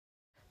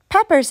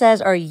Pepper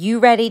says, are you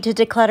ready to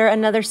declutter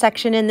another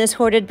section in this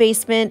hoarded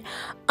basement?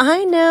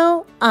 I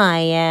know I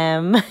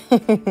am.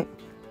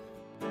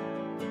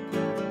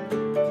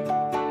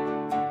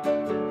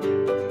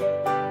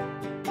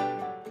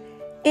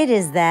 It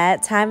is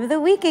that time of the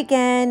week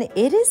again.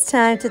 It is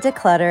time to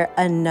declutter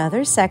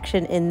another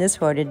section in this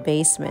hoarded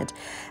basement.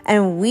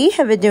 And we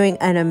have been doing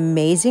an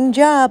amazing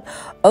job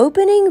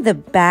opening the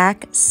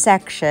back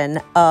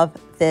section of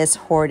this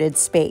hoarded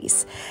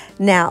space.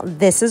 Now,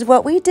 this is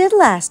what we did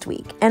last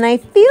week, and I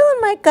feel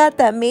in my gut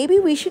that maybe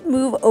we should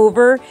move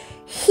over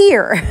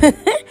here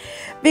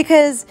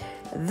because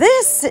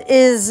this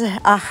is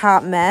a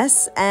hot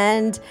mess,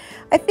 and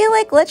I feel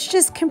like let's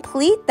just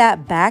complete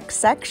that back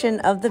section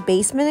of the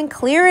basement and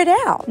clear it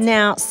out.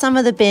 Now, some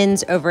of the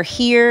bins over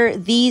here,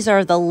 these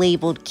are the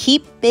labeled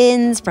keep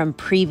bins from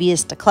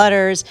previous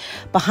declutters.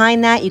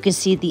 Behind that, you can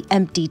see the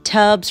empty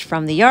tubs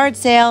from the yard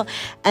sale.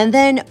 And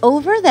then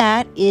over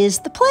that is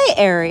the play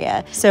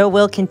area. So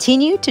we'll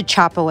continue to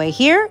chop away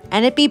here,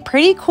 and it'd be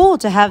pretty cool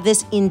to have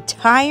this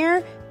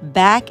entire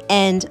back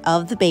end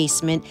of the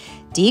basement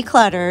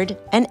decluttered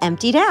and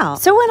emptied out.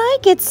 So when I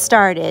get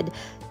started,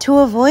 to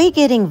avoid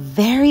getting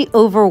very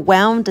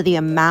overwhelmed with the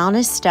amount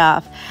of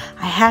stuff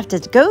I have to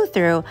go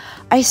through,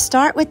 I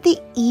start with the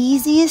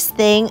easiest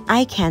thing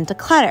I can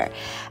declutter.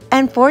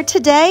 And for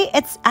today,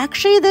 it's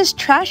actually this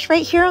trash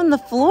right here on the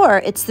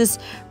floor. It's this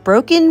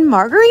broken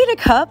margarita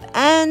cup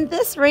and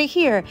this right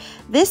here.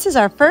 This is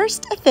our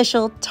first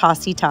official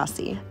tossy.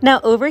 Now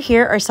over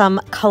here are some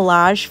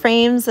collage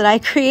frames that I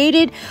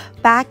created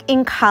back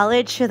in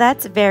college, so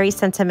that's very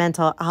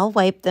sentimental. I'll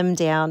wipe them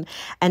down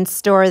and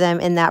store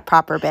them in that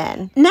proper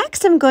bin.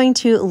 Next, I'm going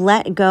to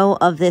let go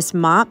of this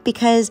mop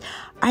because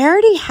I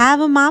already have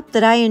a mop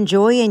that I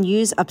enjoy and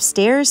use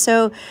upstairs,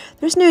 so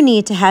there's no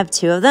need to have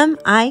two of them.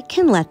 I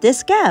can let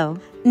this go.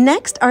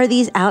 Next are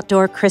these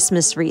outdoor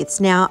Christmas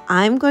wreaths. Now,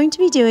 I'm going to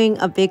be doing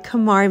a big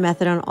KonMari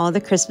method on all the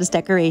Christmas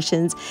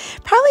decorations,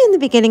 probably in the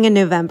beginning of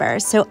November.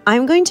 So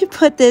I'm going to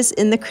put this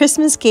in the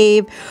Christmas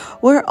cave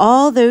where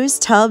all those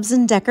tubs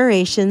and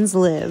decorations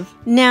live.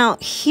 Now,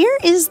 here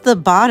is the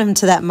bottom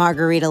to that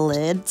margarita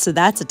lid. So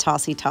that's a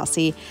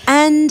tossy.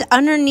 And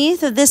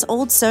underneath of this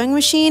old sewing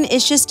machine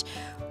is just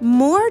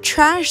more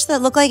trash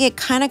that looked like it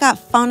kind of got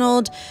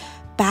funneled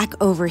back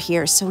over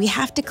here. So we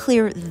have to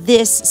clear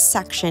this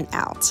section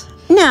out.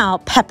 Now,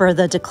 Pepper,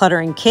 the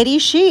decluttering kitty,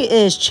 she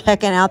is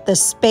checking out the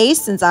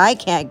space since I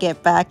can't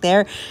get back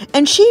there.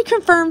 And she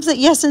confirms that,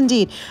 yes,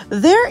 indeed,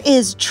 there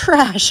is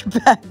trash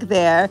back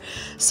there.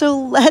 So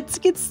let's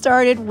get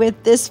started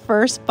with this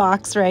first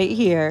box right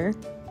here.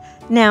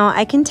 Now,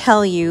 I can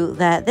tell you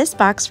that this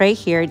box right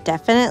here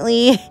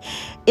definitely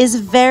is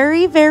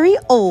very, very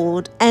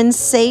old and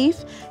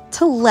safe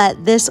to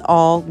let this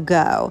all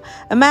go.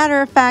 A matter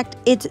of fact,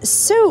 it's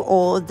so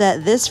old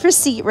that this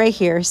receipt right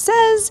here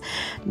says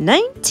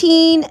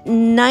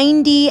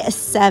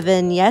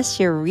 1997. Yes,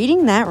 you're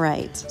reading that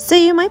right. So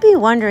you might be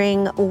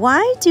wondering,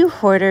 why do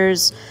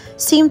hoarders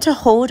seem to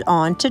hold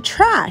on to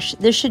trash?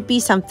 This should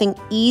be something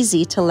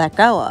easy to let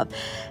go of.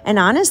 And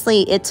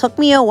honestly, it took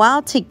me a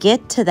while to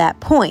get to that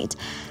point.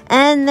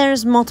 And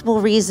there's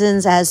multiple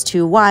reasons as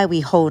to why we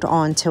hold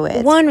on to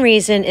it. One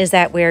reason is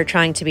that we're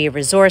trying to be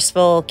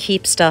resourceful,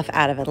 keep stuff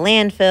out of a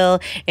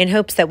landfill in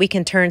hopes that we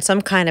can turn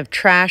some kind of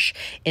trash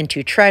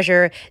into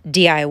treasure,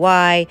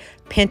 DIY,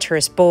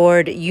 Pinterest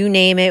board, you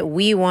name it.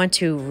 We want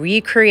to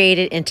recreate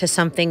it into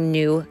something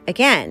new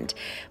again.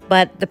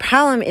 But the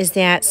problem is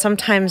that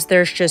sometimes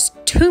there's just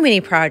too many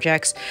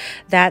projects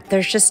that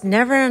there's just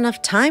never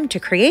enough time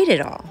to create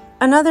it all.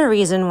 Another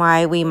reason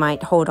why we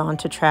might hold on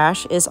to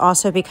trash is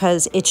also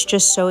because it's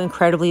just so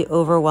incredibly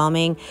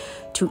overwhelming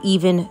to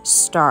even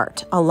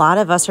start. A lot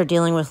of us are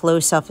dealing with low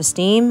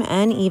self-esteem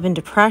and even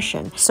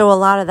depression. So a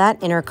lot of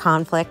that inner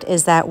conflict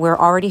is that we're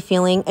already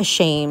feeling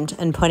ashamed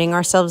and putting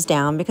ourselves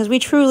down because we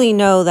truly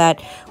know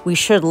that we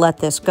should let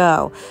this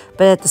go.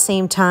 But at the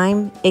same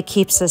time, it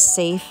keeps us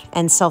safe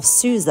and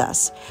self-soothes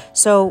us.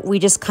 So we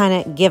just kind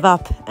of give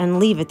up and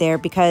leave it there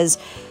because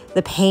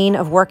the pain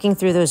of working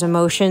through those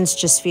emotions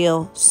just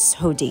feel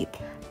so deep.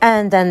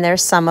 And then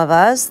there's some of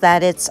us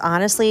that it's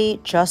honestly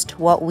just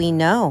what we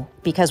know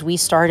because we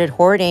started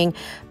hoarding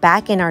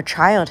back in our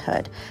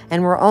childhood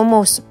and we're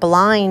almost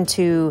blind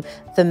to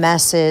the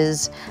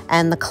messes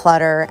and the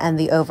clutter and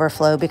the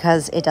overflow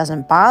because it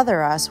doesn't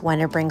bother us when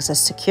it brings us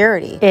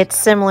security. It's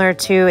similar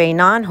to a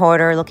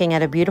non-hoarder looking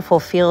at a beautiful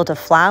field of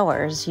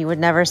flowers. You would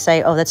never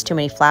say, oh, that's too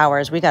many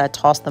flowers. We got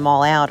to toss them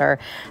all out, or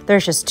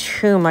there's just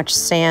too much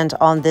sand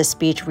on this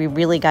beach. We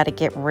really got to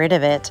get rid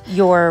of it.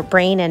 Your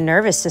brain and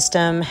nervous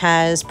system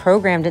has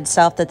programmed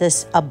itself that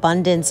this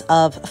abundance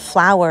of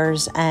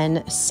flowers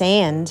and sand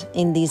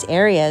in these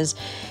areas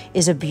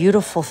is a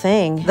beautiful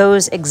thing.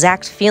 Those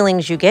exact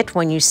feelings you get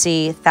when you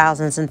see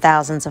thousands and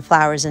thousands of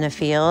flowers in a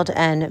field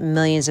and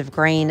millions of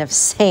grain of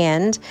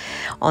sand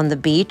on the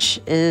beach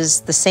is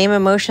the same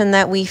emotion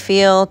that we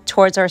feel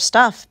towards our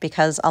stuff,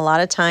 because a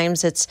lot of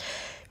times it's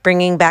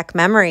bringing back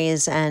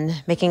memories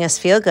and making us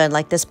feel good.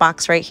 Like this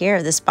box right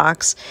here, this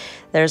box,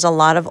 there's a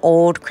lot of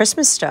old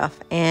Christmas stuff,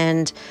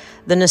 and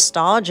the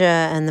nostalgia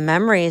and the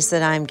memories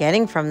that I'm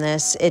getting from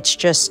this, it's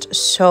just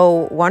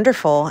so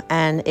wonderful,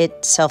 and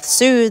it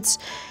self-soothes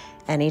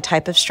any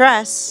type of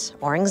stress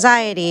or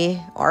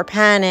anxiety or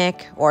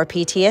panic or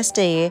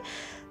PTSD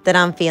that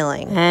I'm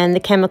feeling. And the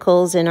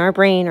chemicals in our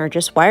brain are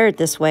just wired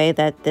this way,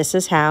 that this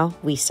is how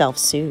we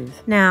self-soothe.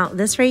 Now,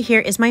 this right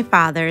here is my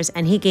father's,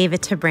 and he gave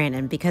it to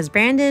Brandon because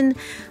Brandon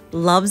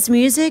loves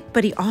music,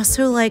 but he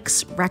also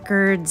likes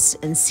records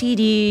and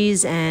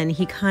CDs, and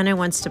he kind of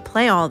wants to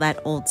play all that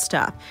old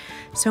stuff.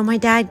 So my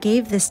dad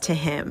gave this to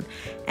him,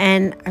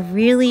 and I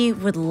really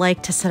would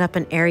like to set up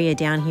an area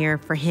down here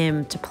for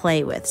him to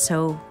play with.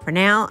 So for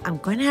now, I'm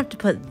going to have to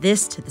put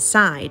this to the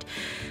side,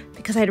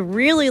 because I'd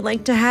really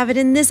like to have it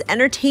in this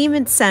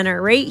entertainment center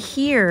right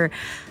here.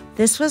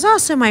 This was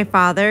also my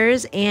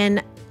father's,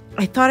 and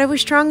I thought I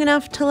was strong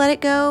enough to let it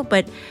go,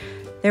 but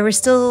there were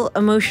still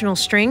emotional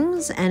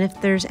strings, and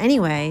if there's any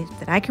way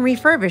that I can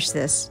refurbish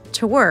this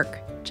to work,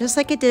 just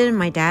like it did in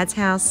my dad's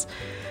house,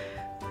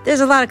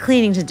 there's a lot of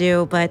cleaning to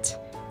do, but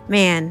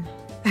man,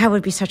 that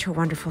would be such a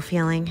wonderful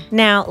feeling.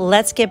 Now,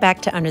 let's get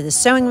back to under the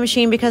sewing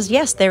machine, because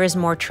yes, there is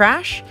more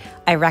trash.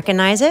 I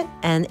recognize it,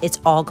 and it's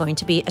all going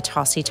to be a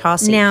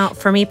tossy-tossy. Now,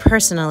 for me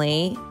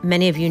personally,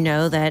 many of you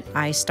know that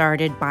I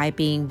started by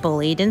being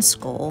bullied in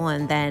school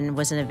and then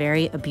was in a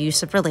very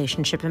abusive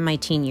relationship in my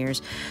teen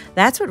years.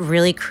 That's what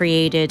really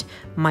created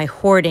my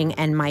hoarding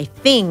and my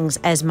things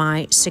as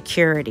my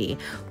security.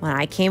 When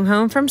I came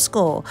home from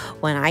school,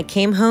 when I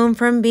came home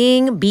from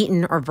being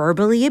beaten or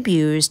verbally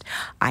abused,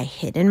 I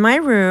hid in my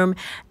room,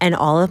 and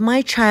all of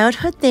my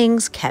childhood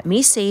things kept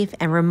me safe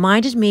and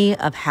reminded me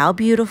of how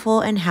beautiful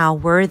and how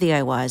worthy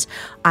I was.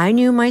 I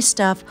knew my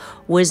stuff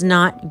was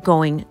not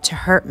going to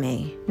hurt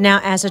me. Now,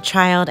 as a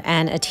child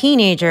and a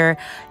teenager,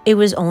 it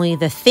was only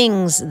the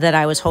things that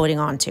I was holding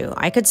on to.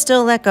 I could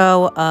still let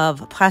go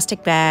of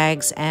plastic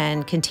bags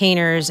and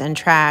containers and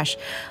trash.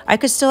 I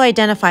could still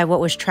identify what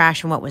was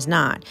trash and what was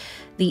not.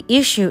 The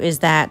issue is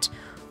that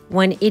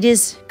when it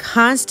is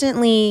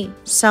constantly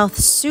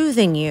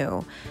self-soothing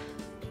you,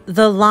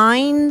 the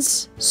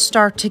lines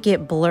start to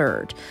get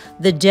blurred.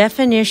 The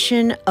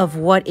definition of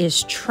what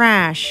is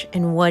trash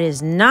and what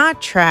is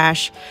not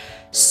trash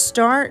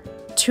start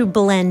to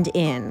blend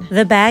in.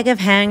 The bag of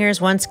hangers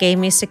once gave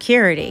me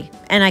security,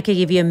 and I could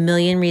give you a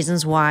million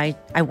reasons why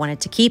I wanted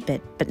to keep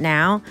it, but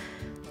now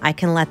I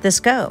can let this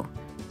go.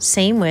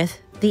 Same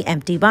with the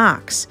empty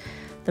box.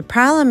 The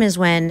problem is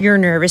when your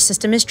nervous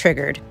system is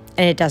triggered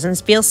and it doesn't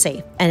feel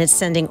safe, and it's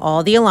sending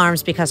all the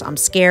alarms because I'm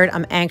scared,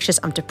 I'm anxious,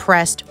 I'm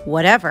depressed,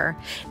 whatever.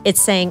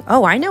 It's saying,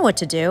 oh, I know what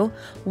to do.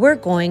 We're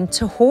going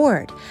to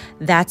hoard.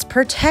 That's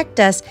protect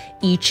us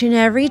each and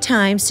every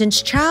time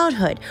since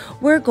childhood.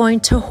 We're going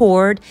to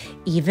hoard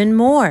even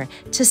more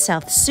to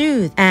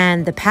self-soothe.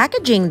 And the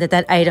packaging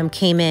that item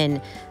came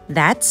in,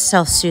 that's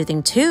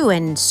self-soothing too,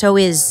 and so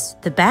is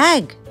the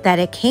bag that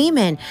it came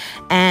in,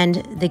 and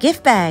the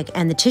gift bag,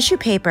 and the tissue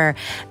paper,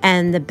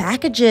 and the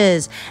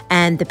packages,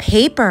 and the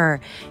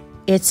paper.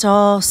 It's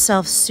all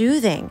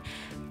self-soothing.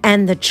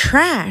 And the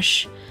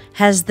trash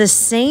has the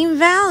same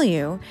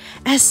value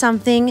as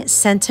something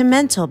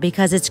sentimental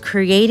because it's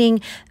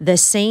creating the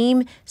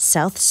same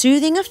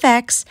self-soothing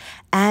effects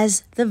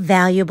as the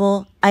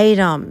valuable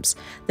items.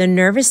 The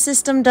nervous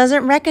system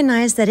doesn't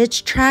recognize that it's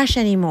trash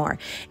anymore.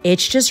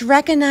 It's just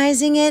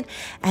recognizing it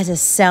as a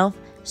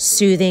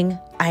self-soothing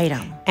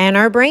item. And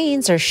our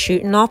brains are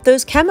shooting off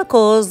those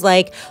chemicals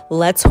like,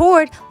 let's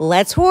hoard,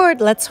 let's hoard,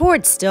 let's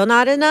hoard. Still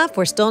not enough.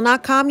 We're still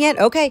not calm yet.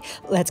 Okay,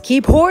 let's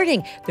keep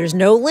hoarding. There's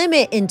no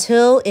limit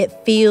until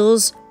it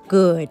feels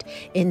good,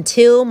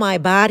 until my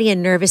body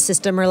and nervous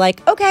system are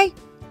like, okay,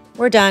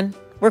 we're done.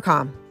 We're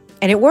calm.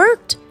 And it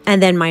worked.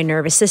 And then my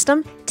nervous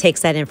system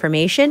takes that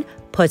information,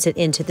 puts it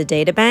into the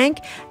data bank,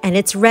 and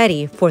it's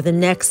ready for the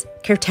next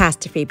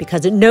catastrophe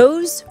because it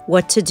knows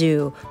what to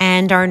do.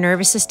 And our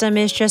nervous system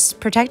is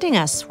just protecting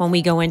us when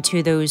we go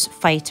into those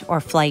fight or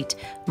flight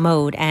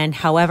mode. And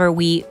however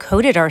we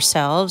coded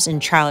ourselves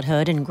in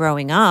childhood and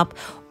growing up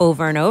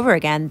over and over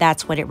again,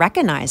 that's what it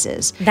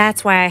recognizes.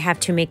 That's why I have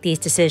to make these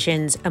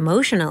decisions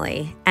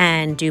emotionally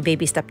and do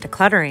baby step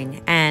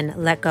decluttering and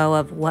let go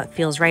of what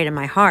feels right in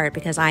my heart,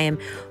 because I am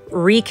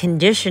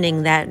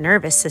reconditioning that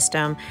nervous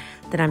system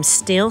that I'm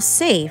still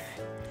safe.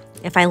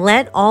 If I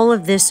let all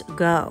of this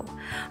go,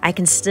 I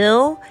can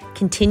still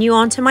continue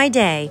on to my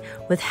day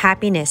with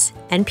happiness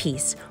and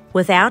peace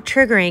without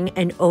triggering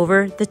an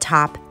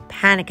over-the-top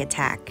panic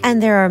attack.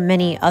 And there are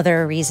many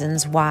other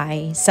reasons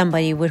why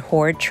somebody would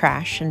hoard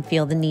trash and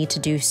feel the need to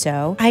do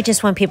so. I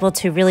just want people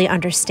to really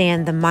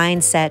understand the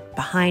mindset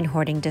behind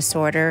hoarding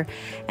disorder,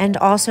 and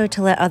also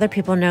to let other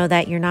people know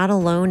that you're not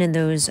alone in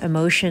those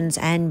emotions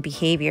and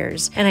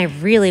behaviors. And I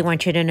really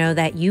want you to know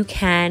that you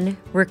can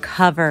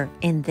recover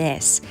in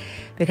this,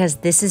 because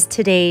this is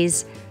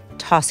today's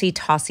tossy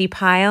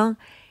pile,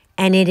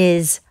 and it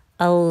is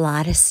a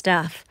lot of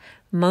stuff.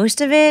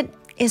 Most of it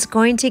is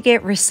going to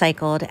get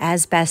recycled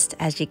as best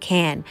as you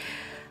can.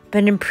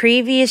 But in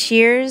previous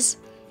years,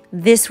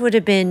 this would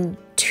have been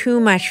too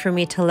much for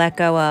me to let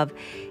go of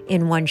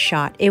in one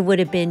shot. It would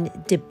have been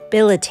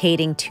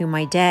debilitating to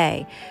my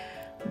day.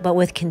 But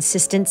with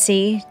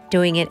consistency,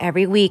 doing it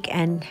every week,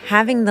 and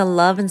having the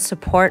love and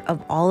support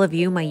of all of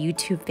you, my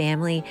YouTube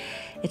family,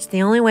 it's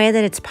the only way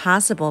that it's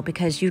possible,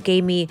 because you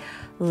gave me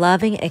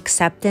loving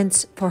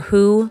acceptance for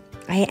who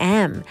I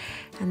am.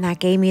 And that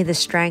gave me the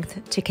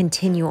strength to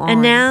continue on.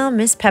 And now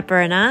Miss Pepper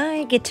and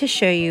I get to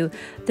show you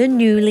the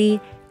newly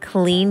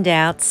cleaned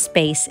out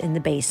space in the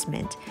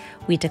basement.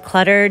 We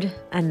decluttered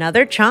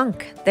another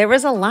chunk. There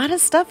was a lot of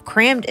stuff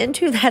crammed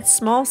into that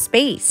small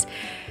space,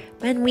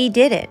 and we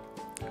did it.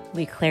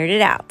 We cleared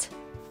it out.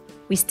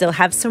 We still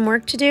have some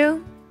work to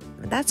do,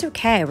 but that's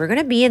okay. We're going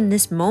to be in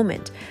this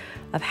moment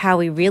of how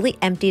we really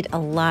emptied a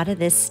lot of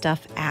this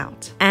stuff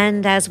out.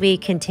 And as we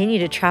continue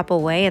to chop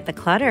away at the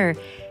clutter,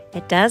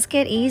 it does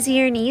get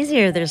easier and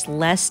easier. There's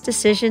less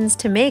decisions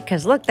to make,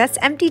 because look, that's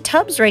empty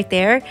tubs right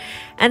there.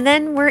 And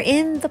then we're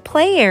in the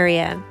play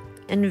area.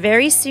 And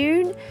very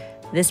soon,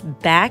 this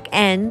back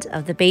end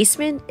of the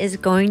basement is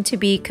going to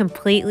be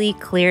completely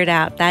cleared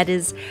out. That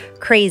is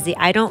crazy.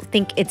 I don't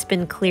think it's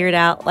been cleared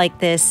out like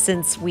this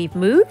since we've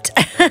moved.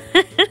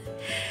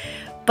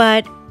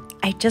 But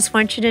I just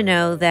want you to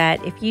know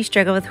that if you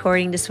struggle with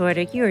hoarding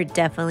disorder, you are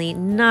definitely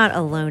not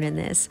alone in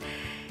this.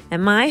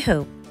 And my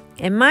hope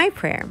and my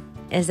prayer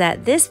is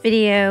that this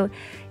video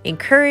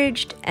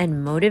encouraged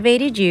and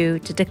motivated you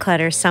to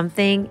declutter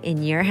something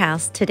in your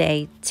house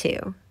today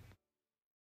too.